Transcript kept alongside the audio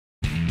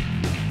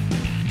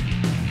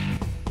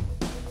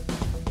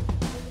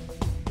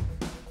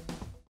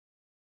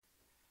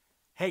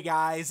Hey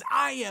guys,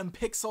 I am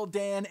Pixel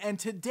Dan, and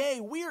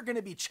today we are going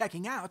to be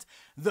checking out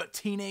the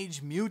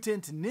Teenage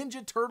Mutant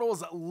Ninja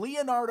Turtles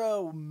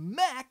Leonardo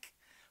Mech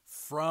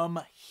from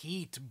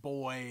Heat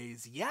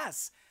Boys.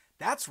 Yes,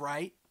 that's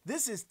right.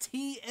 This is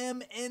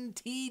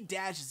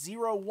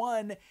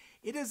TMNT-01.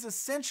 It is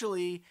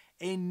essentially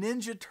a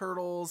Ninja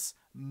Turtles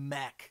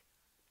mech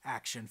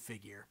action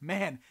figure.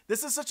 Man,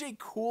 this is such a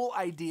cool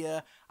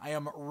idea. I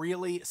am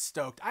really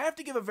stoked. I have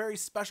to give a very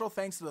special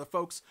thanks to the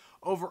folks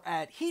over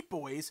at Heat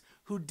Boys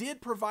who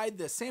did provide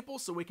this sample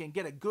so we can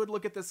get a good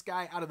look at this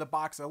guy out of the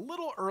box a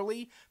little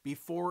early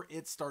before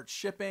it starts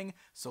shipping.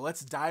 So let's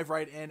dive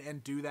right in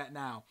and do that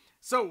now.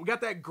 So we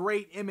got that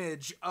great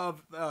image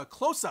of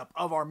close-up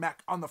of our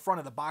mech on the front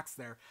of the box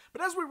there.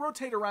 But as we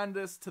rotate around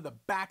this to the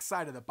back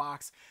side of the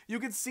box, you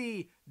can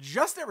see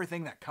just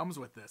everything that comes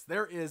with this.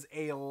 There is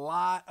a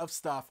lot of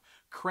stuff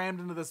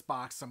crammed into this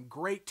box. Some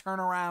great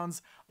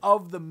turnarounds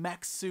of the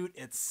mech suit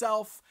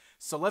itself.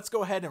 So let's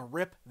go ahead and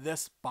rip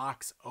this box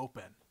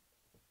open.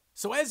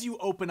 So as you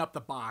open up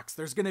the box,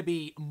 there's going to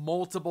be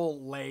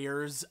multiple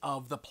layers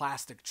of the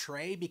plastic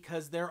tray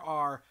because there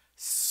are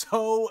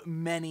so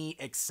many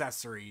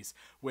accessories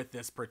with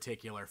this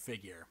particular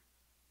figure.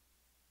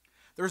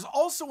 There's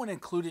also an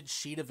included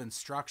sheet of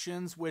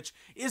instructions, which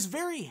is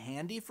very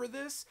handy for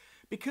this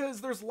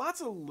because there's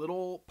lots of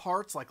little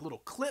parts like little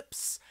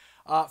clips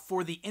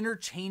for the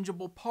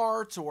interchangeable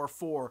parts or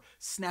for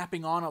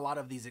snapping on a lot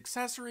of these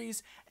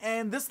accessories.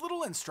 And this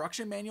little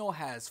instruction manual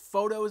has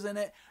photos in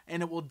it,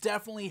 and it will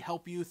definitely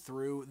help you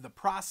through the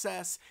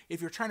process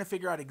if you're trying to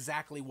figure out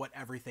exactly what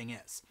everything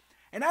is.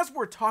 And as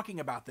we're talking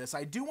about this,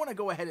 I do want to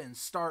go ahead and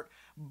start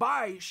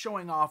by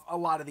showing off a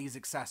lot of these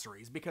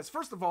accessories because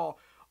first of all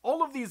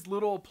of these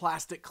little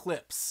plastic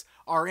clips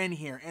are in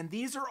here, and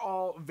these are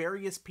all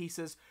various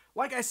pieces,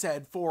 like I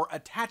said, for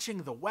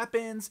attaching the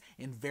weapons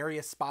in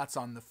various spots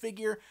on the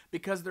figure,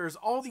 because there's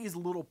all these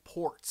little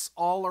ports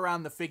all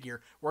around the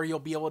figure where you'll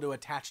be able to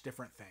attach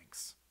different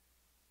things.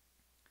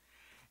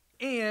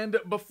 And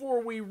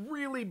before we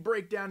really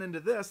break down into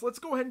this, let's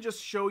go ahead and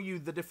just show you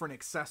the different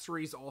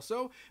accessories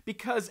also,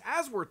 because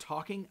as we're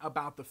talking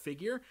about the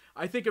figure,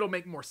 I think it'll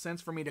make more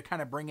sense for me to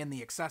kind of bring in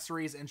the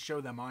accessories and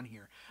show them on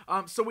here.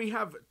 So we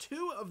have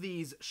two of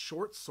these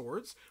short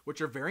swords,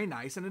 which are very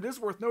nice, and it is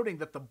worth noting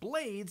that the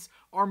blades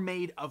are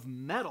made of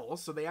metal,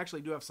 so they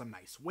actually do have some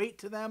nice weight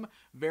to them.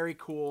 Very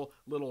cool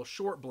little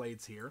short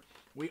blades here.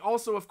 We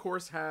also, of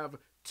course, have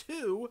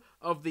two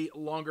of the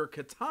longer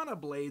katana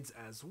blades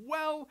as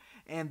well,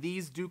 and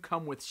these do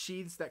come with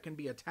sheaths that can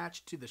be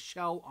attached to the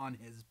shell on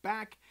his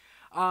back.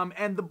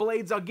 And the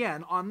blades,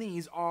 again, on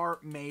these are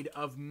made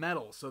of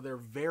metal, so they're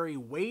very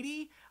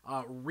weighty,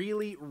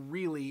 really,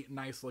 really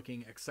nice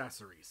looking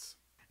accessories.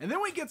 And then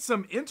we get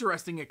some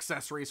interesting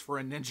accessories for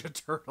a Ninja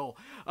Turtle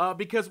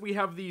because we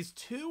have these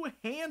two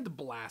hand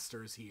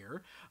blasters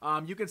here.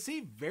 You can see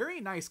very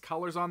nice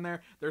colors on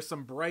there. There's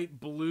some bright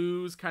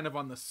blues kind of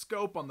on the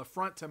scope on the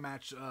front to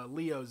match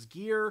Leo's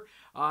gear.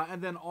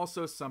 And then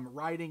also some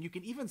writing. You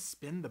can even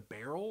spin the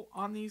barrel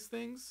on these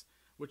things,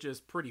 which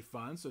is pretty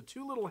fun. So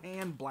two little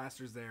hand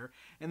blasters there.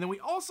 And then we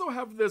also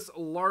have this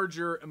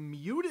larger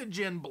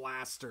mutagen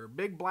blaster,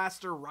 big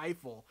blaster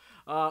rifle.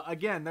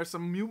 Again, there's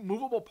some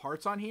movable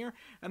parts on here.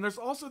 And there's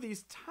also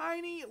these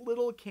tiny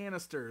little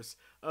canisters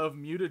of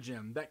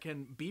mutagen that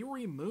can be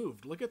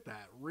removed. Look at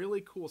that. Really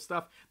cool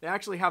stuff. They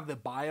actually have the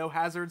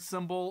biohazard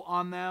symbol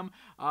on them.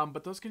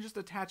 But those can just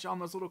attach on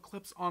those little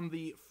clips on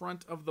the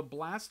front of the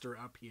blaster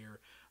up here.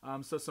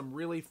 So some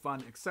really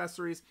fun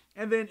accessories.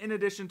 And then in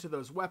addition to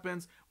those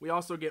weapons, we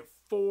also get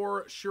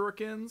 4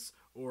 shurikens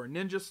or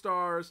ninja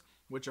stars,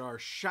 which are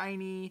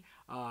shiny,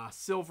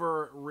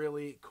 silver,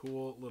 really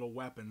cool little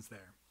weapons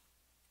there.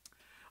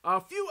 A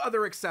few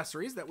other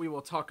accessories that we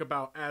will talk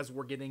about as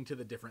we're getting to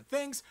the different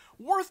things.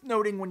 Worth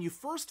noting, when you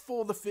first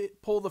pull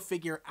the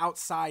figure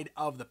outside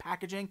of the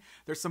packaging,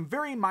 there's some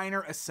very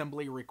minor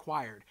assembly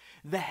required.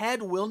 The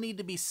head will need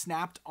to be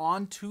snapped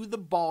onto the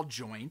ball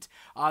joint.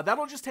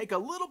 That'll just take a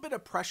little bit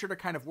of pressure to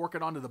kind of work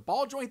it onto the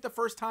ball joint the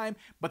first time,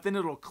 but then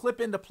it'll clip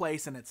into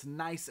place and it's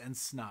nice and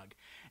snug.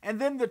 And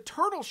then the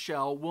turtle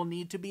shell will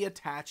need to be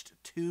attached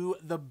to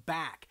the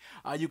back.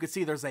 You can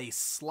see there's a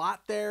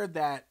slot there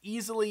that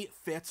easily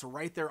fits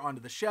right there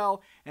onto the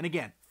shell, and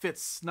again,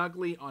 fits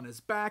snugly on his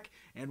back,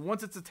 and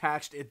once it's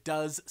attached, it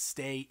does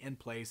stay in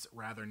place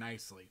rather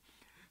nicely.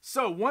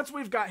 So once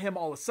we've got him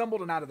all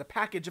assembled and out of the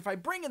package, if I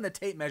bring in the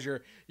tape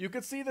measure, you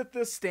can see that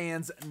this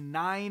stands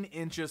 9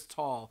 inches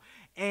tall.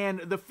 And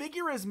the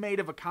figure is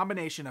made of a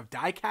combination of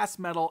die-cast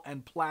metal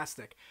and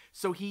plastic,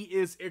 so he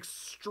is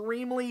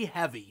extremely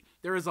heavy.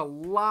 There is a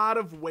lot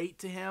of weight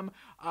to him,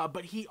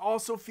 but he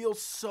also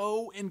feels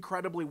so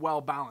incredibly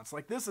well balanced.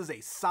 Like, this is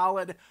a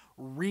solid,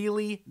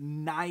 really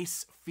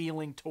nice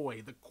feeling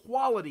toy. The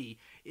quality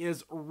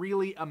is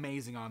really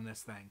amazing on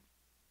this thing.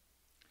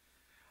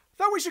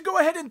 Thought we should go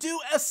ahead and do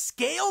a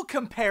scale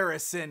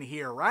comparison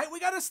here, right?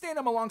 We got to stand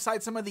them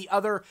alongside some of the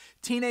other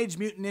Teenage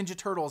Mutant Ninja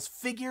Turtles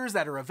figures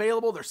that are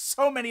available. There's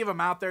so many of them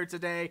out there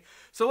today.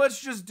 So let's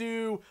just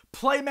do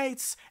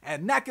Playmates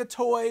and NECA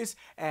Toys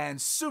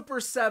and Super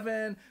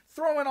 7,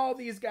 throwing all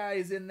these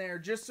guys in there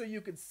just so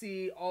you could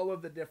see all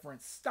of the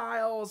different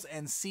styles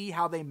and see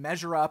how they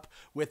measure up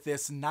with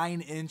this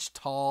 9-inch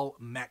tall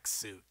mech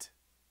suit.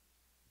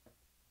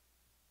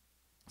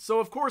 So,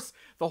 of course,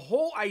 the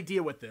whole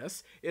idea with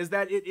this is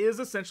that it is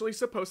essentially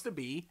supposed to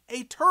be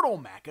a turtle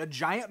mech, a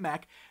giant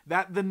mech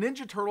that the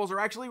Ninja Turtles are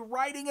actually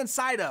riding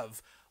inside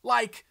of,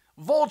 like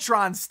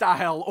Voltron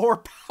style or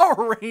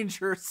Power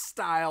Ranger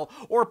style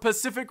or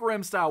Pacific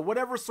Rim style,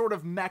 whatever sort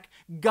of mech,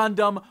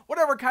 Gundam,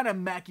 whatever kind of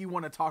mech you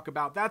want to talk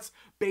about. That's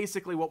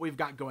basically what we've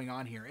got going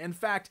on here. In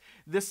fact,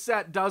 this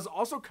set does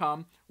also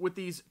come with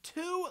these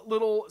two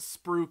little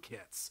sprue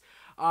kits.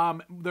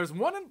 There's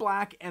one in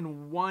black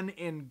and one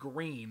in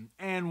green.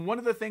 And one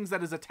of the things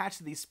that is attached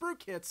to these sprue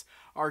kits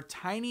are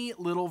tiny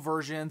little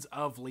versions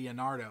of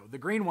Leonardo. The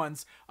green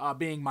ones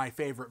being my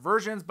favorite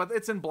versions, but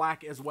it's in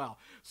black as well.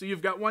 So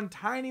you've got one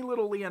tiny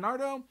little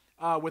Leonardo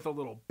with a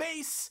little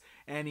base,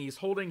 and he's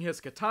holding his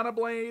katana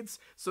blades.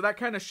 So that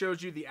kind of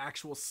shows you the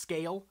actual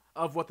scale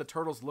of what the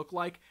turtles look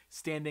like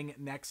standing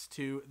next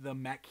to the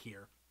mech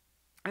here.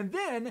 And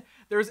then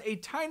there's a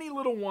tiny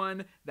little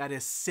one that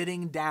is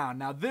sitting down.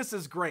 Now this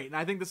is great, and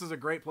I think this is a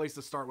great place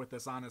to start with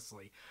this,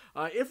 honestly.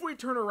 If we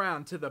turn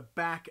around to the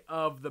back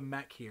of the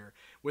mech here,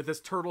 with this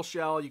turtle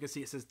shell, you can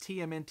see it says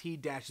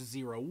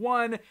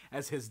TMNT-01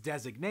 as his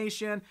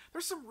designation.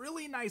 There's some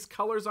really nice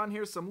colors on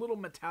here, some little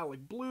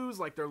metallic blues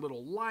like they're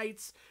little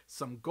lights,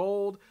 some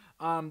gold.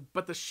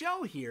 But the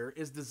shell here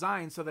is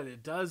designed so that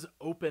it does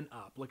open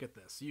up. Look at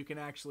this. So you can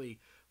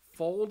actually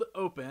fold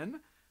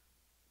open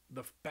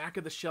the back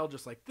of the shell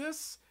just like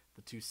this.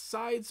 The two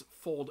sides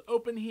fold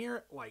open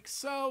here like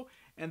so.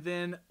 And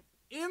then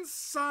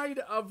inside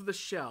of the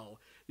shell,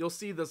 you'll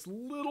see this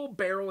little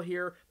barrel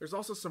here. There's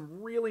also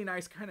some really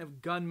nice kind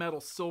of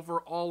gunmetal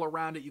silver all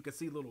around it. You can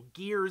see little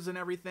gears and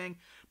everything.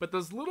 But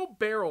this little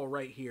barrel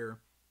right here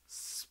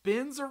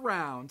spins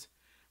around,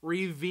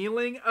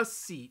 revealing a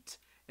seat.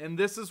 And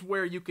this is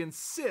where you can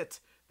sit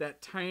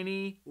that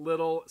tiny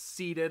little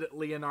seated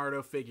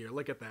Leonardo figure.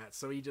 Look at that.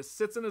 So he just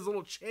sits in his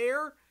little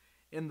chair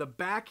in the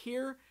back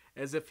here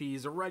as if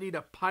he's ready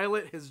to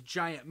pilot his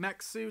giant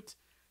mech suit.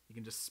 You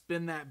can just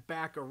spin that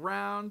back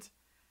around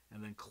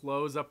and then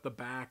close up the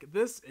back.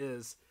 This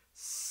is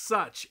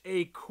such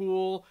a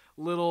cool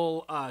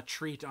little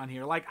treat on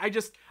here. Like, I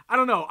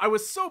don't know. I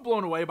was so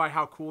blown away by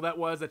how cool that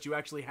was, that you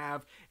actually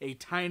have a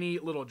tiny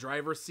little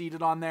driver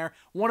seated on there.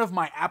 One of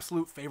my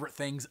absolute favorite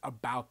things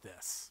about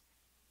this.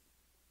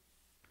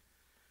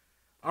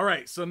 All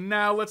right, so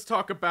now let's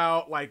talk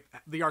about like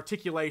the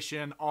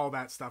articulation, all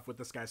that stuff with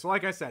this guy. So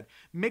like I said,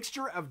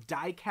 mixture of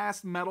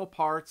die-cast metal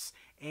parts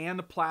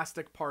and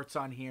plastic parts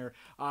on here,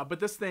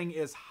 but this thing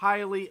is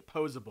highly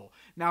posable.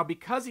 Now,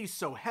 because he's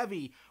so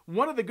heavy,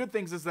 one of the good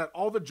things is that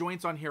all the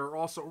joints on here are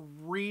also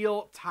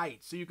real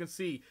tight. So you can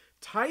see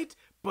tight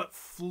but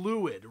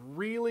fluid,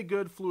 really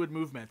good fluid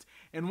movement.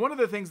 And one of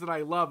the things that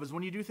I love is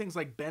when you do things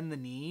like bend the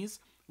knees,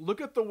 look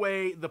at the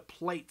way the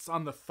plates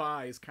on the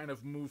thighs kind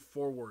of move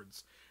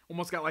forwards.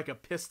 Almost got like a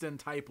piston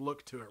type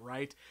look to it,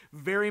 right?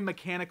 Very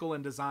mechanical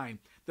in design.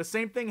 The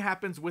same thing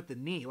happens with the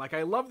knee. Like,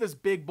 I love this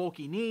big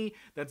bulky knee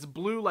that's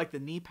blue like the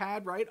knee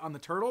pad, right, on the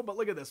turtle. But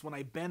look at this. When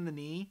I bend the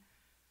knee,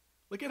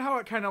 look at how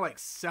it kind of like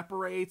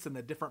separates and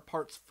the different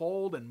parts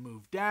fold and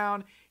move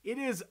down. It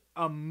is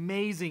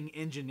amazing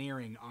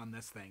engineering on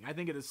this thing. I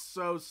think it is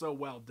so, so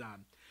well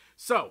done.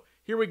 So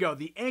here we go.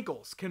 The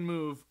ankles can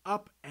move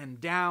up and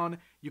down.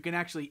 You can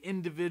actually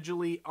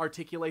individually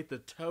articulate the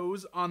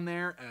toes on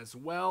there as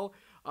well.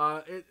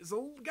 It's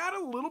got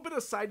a little bit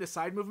of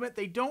side-to-side movement.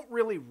 They don't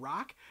really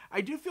rock.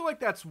 I do feel like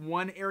that's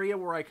one area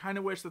where I kind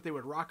of wish that they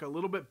would rock a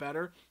little bit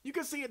better. You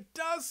can see it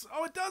does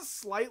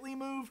slightly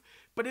move,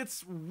 but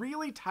it's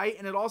really tight,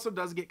 and it also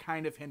does get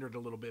kind of hindered a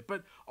little bit.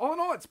 But all in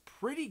all, it's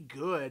pretty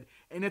good,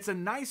 and it's a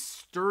nice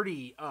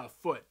sturdy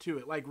foot too.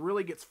 It like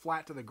really gets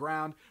flat to the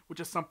ground, which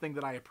is something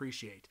that I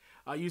appreciate.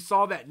 You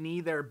saw that knee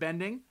there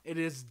bending. It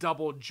is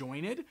double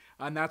jointed,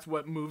 and that's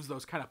what moves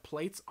those kind of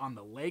plates on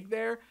the leg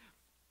there.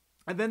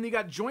 And then you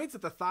got joints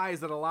at the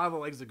thighs that allow the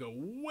legs to go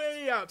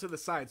way out to the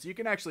side. So you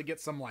can actually get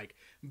some like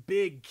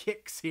big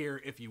kicks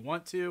here if you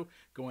want to,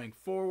 going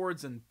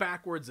forwards and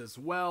backwards as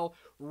well.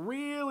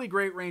 Really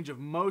great range of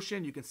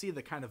motion. You can see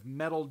the kind of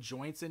metal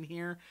joints in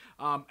here.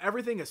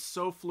 Everything is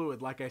so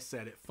fluid. Like I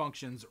said, it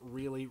functions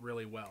really,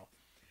 really well.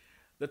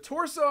 The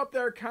torso up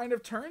there kind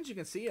of turns. You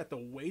can see at the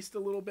waist a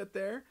little bit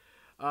there.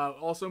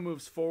 Also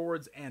moves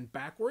forwards and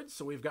backwards.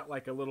 So we've got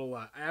like a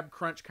little ab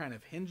crunch kind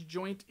of hinge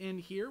joint in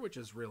here, which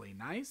is really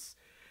nice.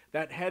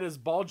 That head is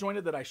ball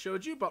jointed that I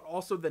showed you, but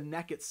also the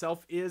neck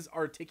itself is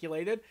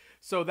articulated.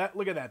 So that,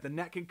 look at that. The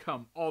neck can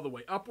come all the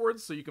way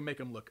upwards, so you can make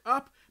them look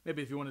up.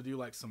 Maybe if you want to do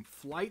like some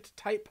flight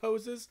type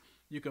poses,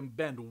 you can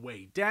bend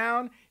way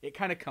down. It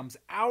kind of comes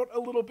out a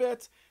little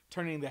bit,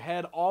 turning the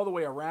head all the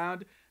way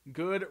around.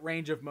 Good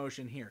range of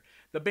motion here.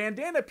 The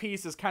bandana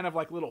piece is kind of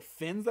like little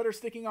fins that are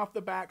sticking off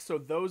the back, so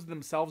those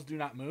themselves do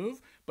not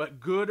move, but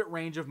good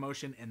range of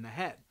motion in the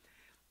head.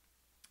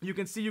 You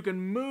can see you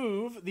can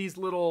move these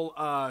little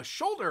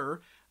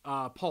shoulder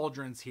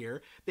pauldrons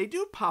here. They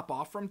do pop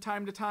off from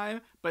time to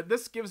time, but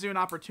this gives you an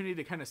opportunity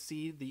to kind of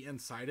see the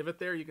inside of it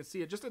there. You can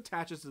see it just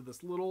attaches to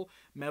this little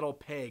metal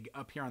peg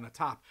up here on the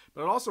top,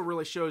 but it also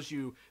really shows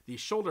you the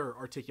shoulder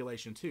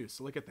articulation too.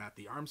 So look at that.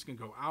 The arms can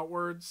go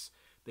outwards.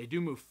 They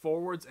do move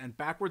forwards and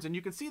backwards, and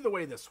you can see the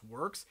way this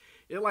works.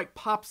 It like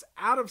pops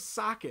out of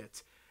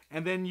socket,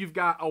 and then you've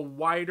got a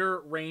wider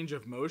range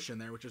of motion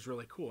there, which is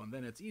really cool. And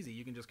then it's easy.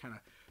 You can just kind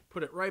of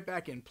put it right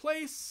back in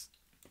place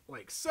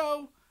like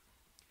so.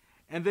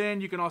 And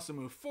then you can also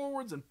move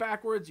forwards and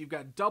backwards. You've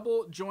got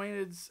double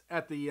jointed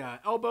at the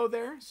elbow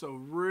there, so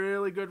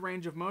really good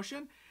range of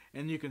motion.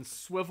 And you can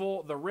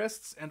swivel the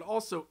wrists and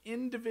also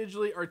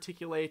individually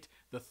articulate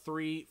the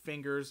 3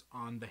 fingers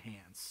on the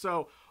hands.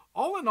 So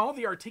all in all,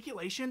 the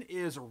articulation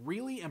is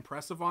really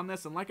impressive on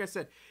this. And like I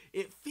said,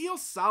 it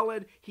feels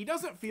solid. He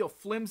doesn't feel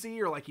flimsy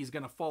or like he's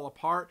going to fall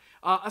apart.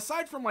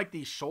 Aside from like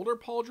these shoulder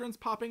pauldrons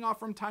popping off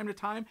from time to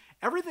time,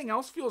 everything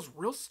else feels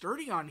real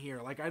sturdy on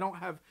here. Like I don't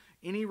have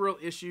any real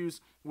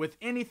issues with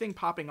anything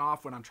popping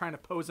off when I'm trying to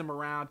pose him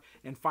around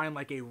and find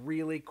like a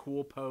really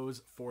cool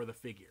pose for the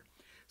figure.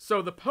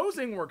 So the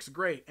posing works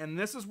great, and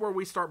this is where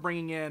we start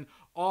bringing in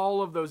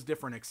all of those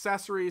different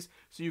accessories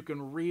so you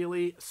can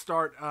really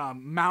start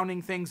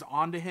mounting things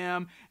onto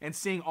him and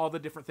seeing all the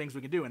different things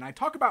we can do. And I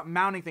talk about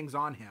mounting things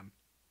on him.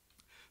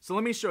 So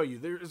let me show you.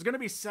 There's going to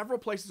be several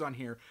places on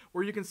here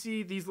where you can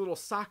see these little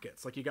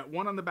sockets. Like you got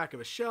one on the back of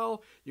his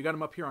shell, you got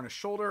him up here on his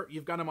shoulder,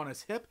 you've got him on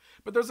his hip,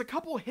 but there's a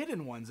couple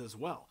hidden ones as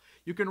well.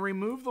 You can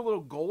remove the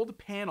little gold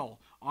panel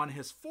on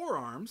his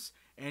forearms,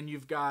 and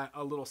you've got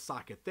a little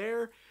socket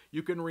there.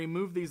 You can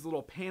remove these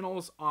little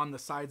panels on the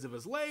sides of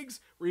his legs,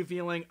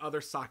 revealing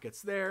other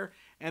sockets there.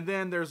 And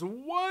then there's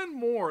one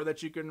more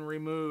that you can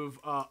remove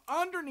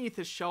underneath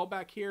his shell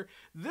back here.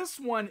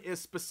 This one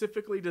is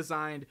specifically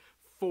designed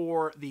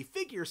for the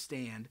figure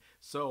stand,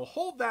 so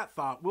hold that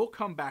thought. We'll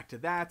come back to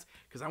that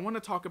because I want to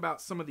talk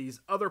about some of these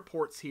other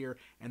ports here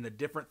and the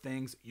different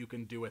things you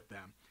can do with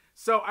them.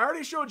 So I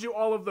already showed you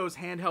all of those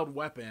handheld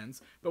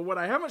weapons, but what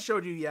I haven't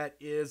showed you yet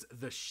is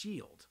the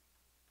shield.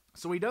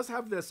 So he does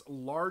have this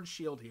large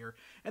shield here,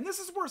 and this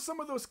is where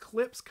some of those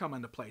clips come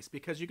into place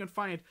because you can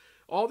find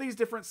all these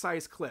different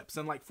size clips.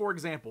 And like, for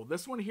example,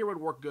 this one here would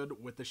work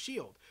good with the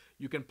shield.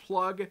 You can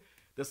plug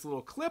this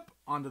little clip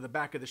onto the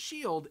back of the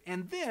shield,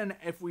 and then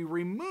if we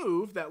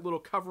remove that little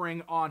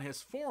covering on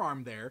his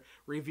forearm there,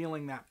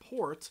 revealing that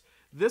port,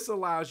 this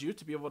allows you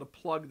to be able to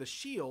plug the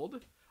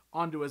shield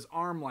onto his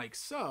arm like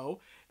so,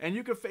 and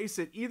you can face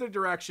it either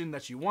direction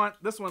that you want.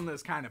 This one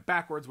is kind of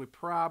backwards. We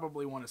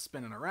probably want to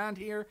spin it around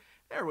here.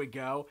 There we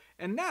go.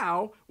 And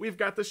now we've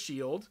got the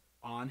shield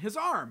on his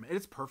arm.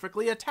 It's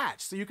perfectly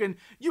attached. So you can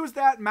use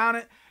that, mount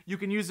it. You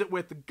can use it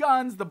with the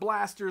guns, the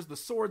blasters, the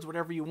swords,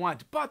 whatever you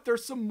want. But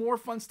there's some more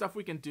fun stuff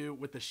we can do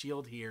with the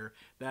shield here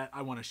that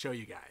I want to show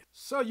you guys.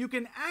 So you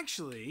can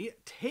actually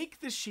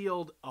take the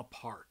shield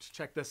apart.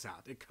 Check this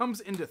out. It comes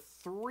into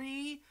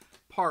 3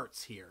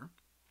 parts here.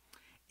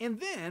 And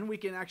then we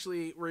can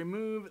actually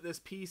remove this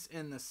piece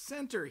in the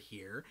center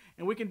here,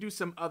 and we can do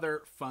some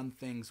other fun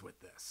things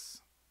with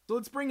this. So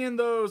let's bring in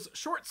those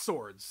short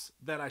swords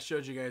that I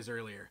showed you guys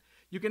earlier.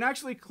 You can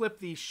actually clip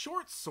these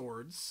short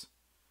swords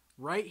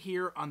right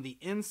here on the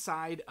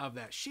inside of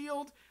that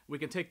shield. We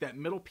can take that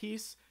middle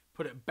piece,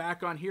 put it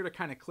back on here to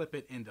kind of clip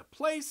it into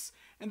place,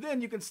 and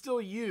then you can still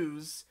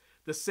use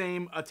the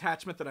same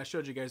attachment that I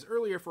showed you guys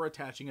earlier for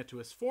attaching it to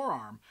his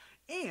forearm.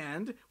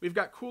 And we've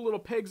got cool little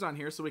pegs on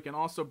here so we can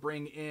also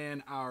bring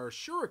in our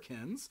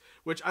shurikens,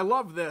 which I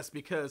love this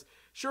because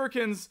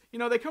shurikens, you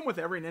know, they come with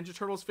every Ninja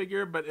Turtles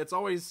figure, but it's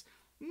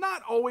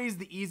not always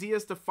the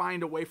easiest to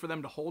find a way for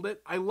them to hold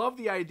it. I love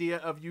the idea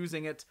of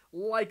using it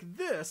like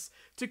this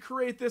to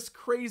create this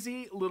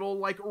crazy little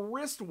like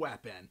wrist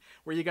weapon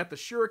where you got the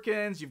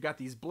shurikens, you've got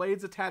these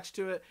blades attached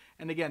to it.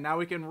 And again, now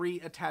we can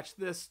reattach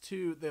this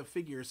to the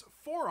figure's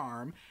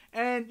forearm,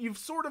 and you've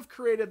sort of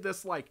created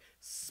this like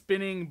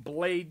spinning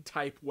blade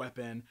type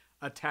weapon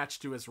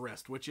attached to his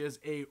wrist, which is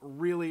a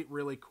really,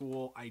 really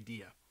cool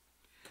idea.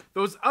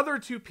 Those other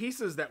 2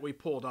 pieces that we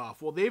pulled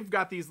off, well, they've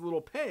got these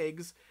little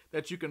pegs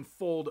that you can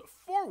fold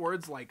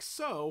forwards like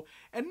so,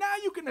 and now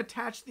you can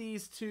attach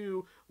these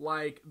to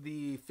like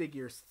the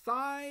figure's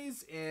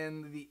thighs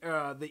and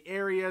the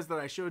areas that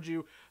I showed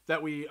you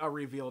that we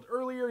revealed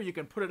earlier. You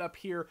can put it up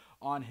here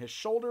on his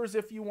shoulders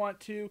if you want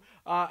to,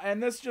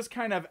 and this just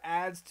kind of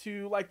adds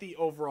to like the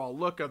overall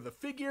look of the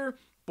figure,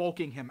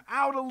 bulking him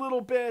out a little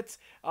bit,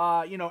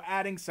 you know,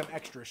 adding some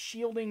extra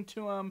shielding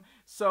to him.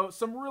 So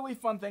some really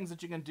fun things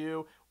that you can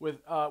do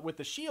with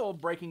the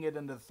shield, breaking it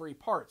into 3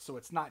 parts so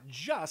it's not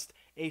just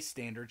a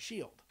standard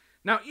shield.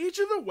 Now, each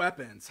of the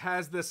weapons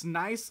has this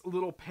nice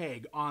little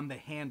peg on the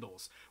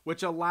handles,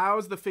 which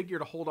allows the figure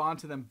to hold on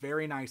to them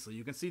very nicely.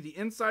 You can see the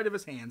inside of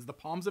his hands, the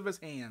palms of his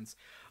hands,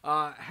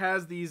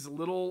 has these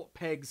little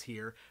pegs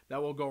here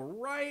that will go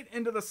right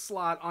into the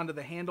slot onto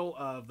the handle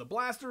of the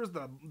blasters,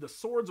 the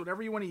swords,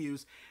 whatever you want to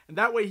use. And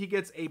that way he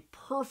gets a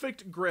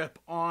perfect grip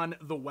on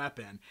the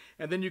weapon.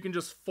 And then you can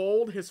just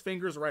fold his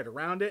fingers right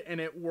around it,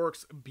 and it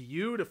works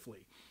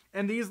beautifully.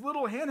 And these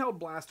little handheld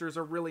blasters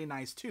are really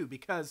nice too,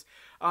 because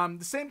the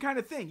same kind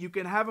of thing. You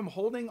can have him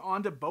holding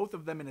onto both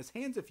of them in his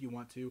hands if you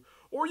want to,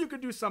 or you could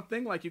do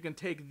something like you can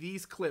take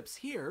these clips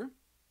here,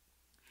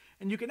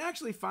 and you can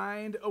actually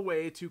find a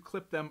way to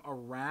clip them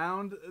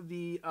around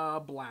the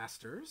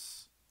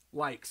blasters,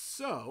 like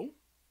so.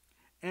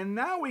 And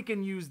now we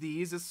can use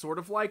these as sort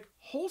of like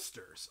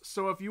holsters.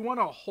 So if you want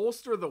to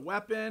holster the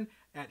weapon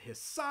at his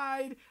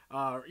side,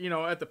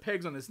 at the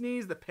pegs on his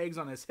knees, the pegs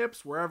on his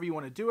hips, wherever you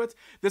want to do it,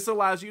 this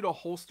allows you to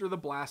holster the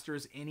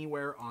blasters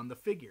anywhere on the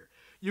figure.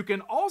 You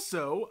can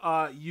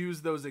also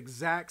use those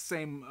exact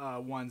same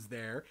ones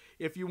there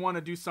if you want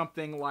to do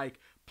something like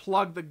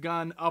plug the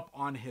gun up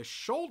on his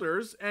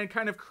shoulders and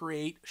kind of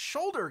create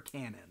shoulder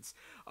cannons.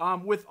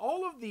 With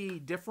all of the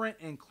different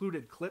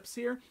included clips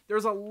here,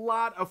 there's a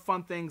lot of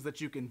fun things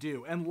that you can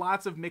do and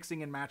lots of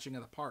mixing and matching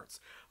of the parts.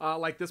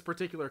 Like this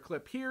particular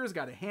clip here has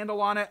got a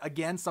handle on it.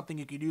 Again, something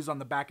you could use on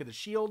the back of the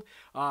shield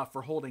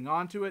for holding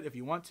on to it if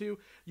you want to.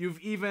 You've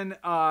even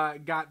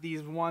got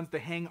these ones to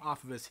hang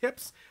off of his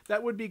hips.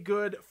 That would be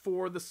good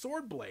for the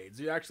sword blades.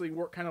 You actually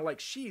work kind of like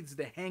sheaths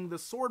to hang the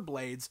sword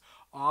blades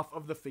off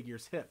of the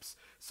figure's hips.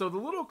 So the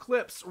little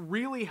clips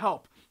really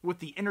help with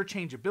the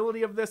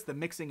interchangeability of this, the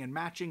mixing and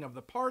matching of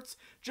the parts,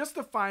 just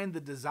to find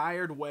the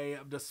desired way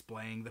of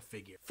displaying the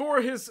figure.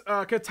 For his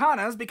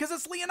katanas, because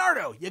it's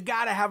Leonardo, you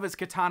gotta have his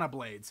katana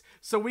blades.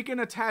 So we can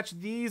attach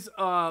these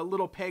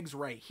little pegs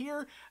right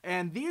here,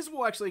 and these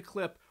will actually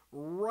clip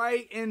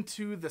right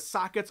into the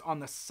sockets on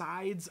the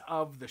sides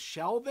of the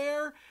shell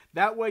there.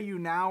 That way you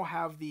now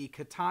have the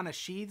katana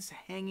sheaths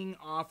hanging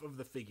off of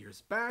the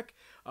figure's back.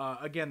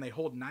 Again, they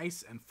hold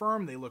nice and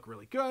firm. They look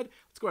really good.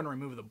 Let's go ahead and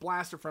remove the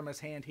blaster from his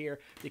hand here,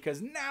 because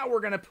now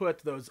we're going to put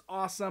those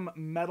awesome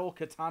metal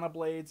katana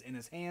blades in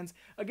his hands.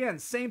 Again,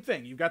 same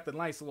thing. You've got the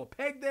nice little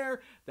peg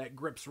there that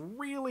grips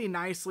really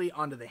nicely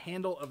onto the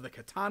handle of the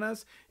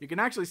katanas. You can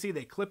actually see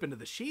they clip into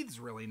the sheaths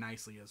really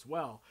nicely as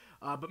well.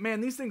 But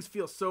man, these things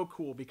feel so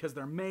cool because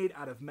they're made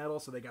out of metal,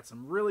 so they got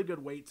some really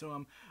good weight to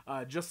them,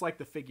 just like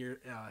the figure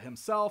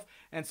himself.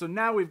 And so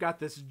now we've got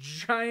this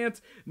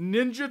giant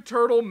Ninja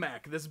Turtle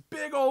mech, this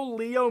big old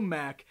Leo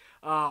mech,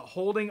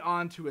 holding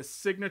on to his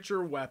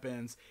signature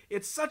weapons.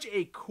 It's such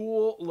a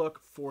cool look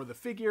for the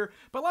figure,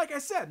 but like I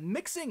said,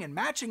 mixing and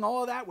matching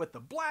all of that with the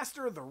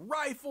blaster, the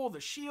rifle, the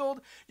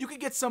shield, you could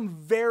get some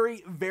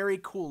very, very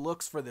cool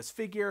looks for this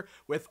figure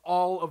with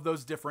all of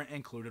those different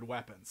included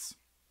weapons.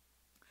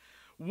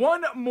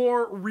 One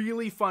more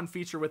really fun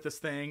feature with this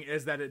thing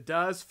is that it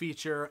does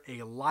feature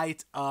a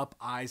light up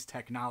eyes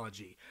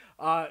technology.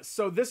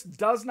 So this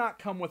does not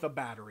come with a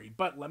battery,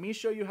 but let me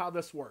show you how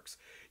this works.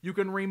 You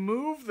can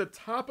remove the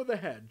top of the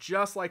head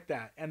just like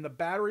that, and the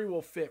battery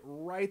will fit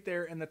right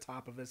there in the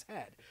top of his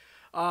head.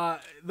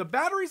 The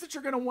batteries that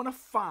you're going to want to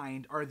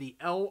find are the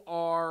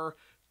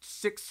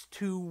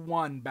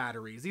LR621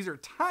 batteries. These are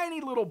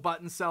tiny little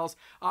button cells.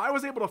 I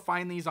was able to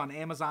find these on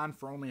Amazon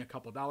for only a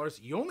couple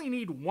dollars. You only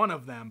need one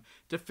of them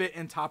to fit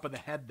in top of the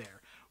head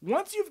there.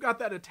 Once you've got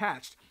that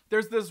attached,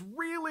 there's this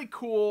really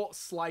cool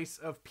slice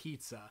of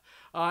pizza.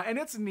 And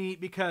it's neat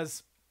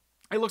because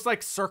it looks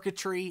like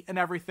circuitry and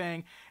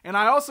everything. And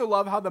I also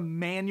love how the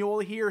manual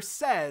here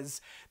says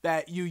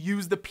that you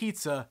use the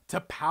pizza to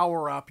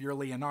power up your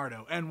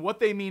Leonardo. And what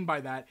they mean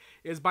by that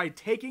is by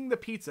taking the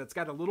pizza, it's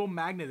got a little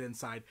magnet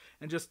inside,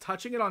 and just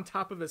touching it on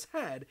top of his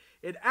head,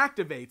 it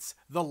activates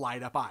the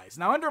light up eyes.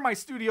 Now under my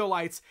studio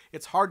lights,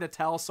 it's hard to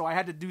tell, so I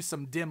had to do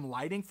some dim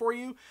lighting for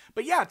you.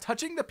 But yeah,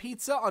 touching the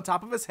pizza on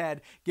top of his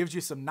head gives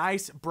you some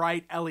nice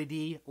bright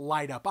LED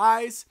light up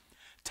eyes.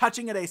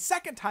 Touching it a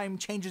second time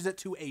changes it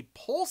to a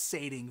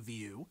pulsating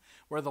view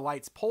where the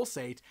lights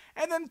pulsate,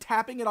 and then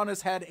tapping it on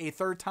his head a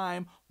third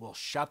time will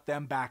shut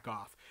them back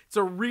off. It's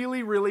a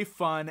really, really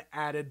fun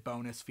added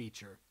bonus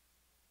feature.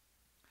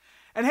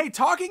 And hey,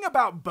 talking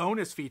about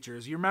bonus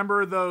features, you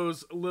remember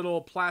those little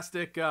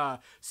plastic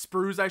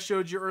sprues I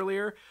showed you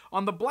earlier?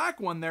 On the black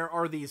one, there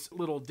are these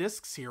little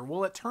discs here.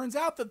 Well, it turns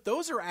out that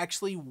those are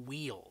actually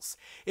wheels.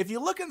 If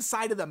you look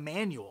inside of the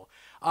manual,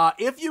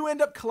 if you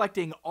end up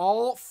collecting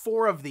all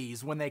 4 of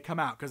these when they come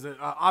out, because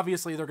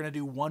obviously they're going to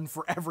do one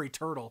for every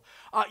turtle,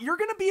 you're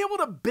going to be able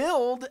to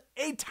build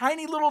a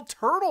tiny little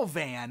turtle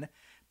van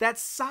that's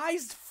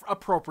sized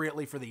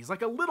appropriately for these,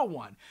 like a little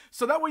one.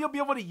 So that way you'll be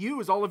able to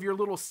use all of your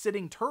little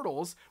sitting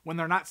turtles when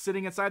they're not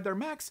sitting inside their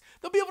mechs.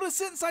 They'll be able to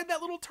sit inside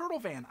that little turtle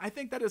van. I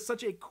think that is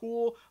such a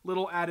cool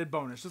little added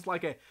bonus, just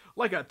like a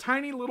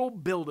tiny little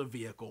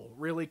build-a-vehicle.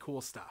 Really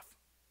cool stuff.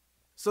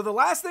 So the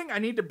last thing I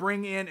need to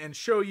bring in and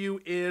show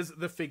you is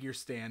the figure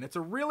stand. It's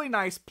a really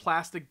nice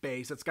plastic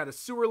base. It's got a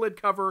sewer lid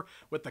cover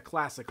with the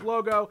classic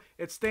logo.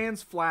 It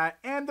stands flat,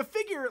 and the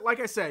figure,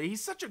 like I said,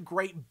 he's such a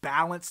great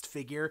balanced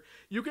figure.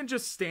 You can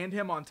just stand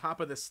him on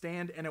top of the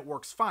stand and it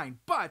works fine.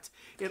 But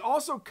it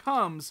also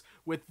comes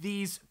with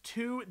these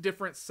two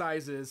different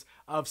sizes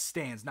of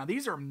stands. Now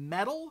these are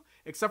metal,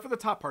 except for the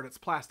top part, it's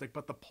plastic,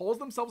 but the poles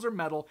themselves are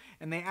metal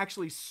and they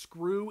actually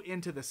screw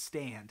into the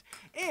stand.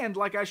 And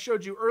like I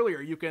showed you earlier,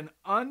 you can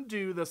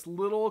undo this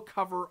little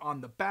cover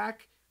on the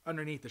back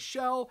underneath the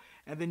shell,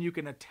 and then you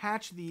can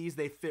attach these.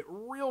 They fit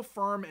real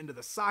firm into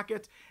the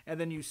socket, and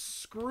then you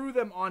screw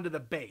them onto the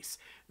base.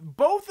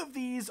 Both of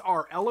these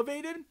are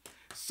elevated,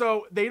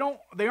 so they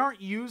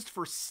aren't used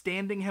for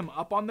standing him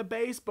up on the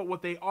base, but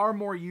what they are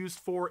more used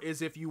for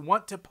is if you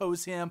want to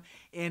pose him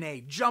in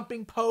a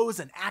jumping pose,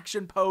 an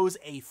action pose,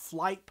 a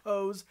flight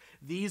pose,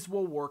 these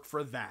will work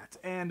for that.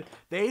 And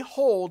they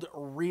hold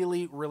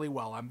really, really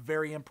well. I'm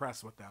very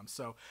impressed with them.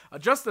 So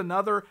just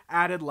another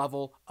added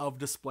level of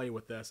display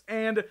with this.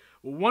 And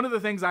one of the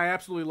things I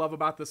absolutely love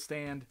about the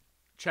stand,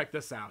 check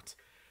this out.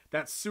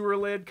 That sewer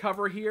lid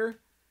cover here,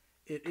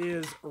 it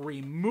is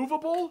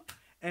removable.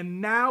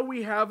 And now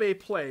we have a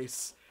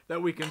place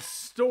that we can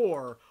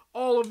store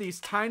all of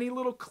these tiny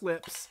little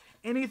clips,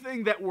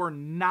 anything that we're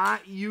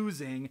not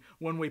using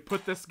when we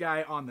put this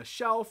guy on the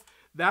shelf.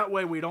 That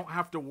way we don't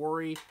have to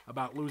worry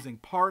about losing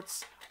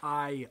parts.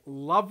 I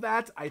love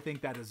that. I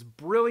think that is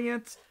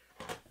brilliant.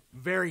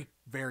 Very,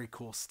 very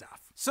cool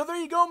stuff. So there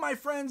you go, my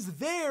friends.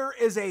 There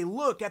is a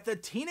look at the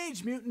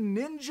Teenage Mutant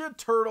Ninja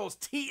Turtles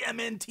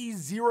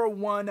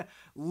TMNT-01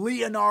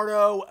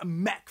 Leonardo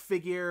mech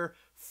figure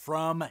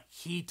from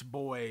Heat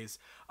Boys.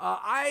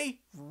 I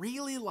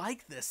really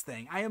like this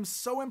thing. I am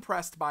so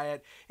impressed by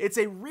it. It's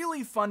a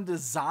really fun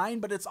design,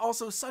 but it's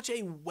also such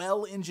a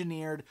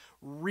well-engineered,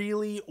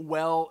 really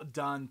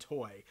well-done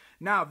toy.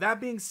 Now,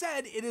 that being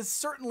said, it is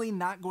certainly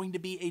not going to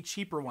be a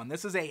cheaper one.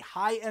 This is a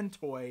high-end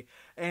toy,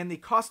 and the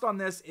cost on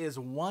this is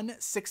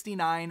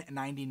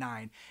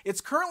 $169.99. It's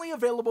currently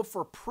available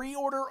for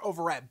pre-order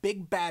over at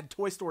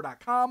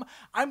BigBadToyStore.com.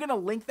 I'm going to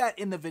link that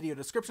in the video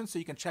description so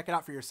you can check it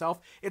out for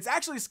yourself. It's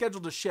actually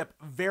scheduled to ship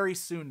very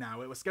soon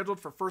now. It was scheduled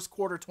for first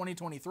quarter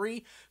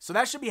 2023, so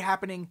that should be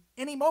happening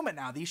any moment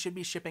now. These should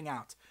be shipping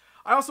out.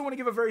 I also want to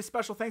give a very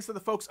special thanks to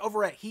the folks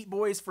over at Heat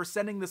Boys for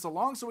sending this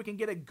along so we can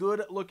get a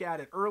good look at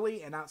it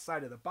early and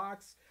outside of the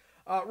box.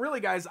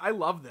 Really, guys, I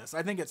love this.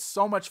 I think it's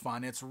so much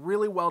fun. It's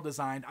really well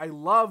designed. I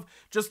love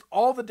just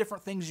all the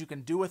different things you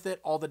can do with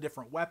it, all the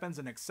different weapons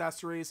and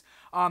accessories.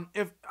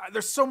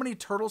 There's so many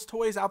Turtles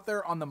toys out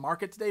there on the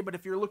market today, but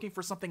if you're looking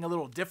for something a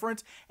little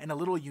different and a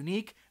little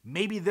unique,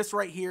 maybe this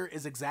right here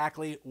is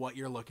exactly what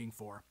you're looking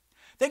for.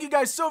 Thank you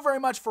guys so very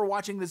much for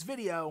watching this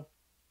video,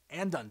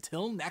 and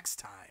until next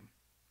time.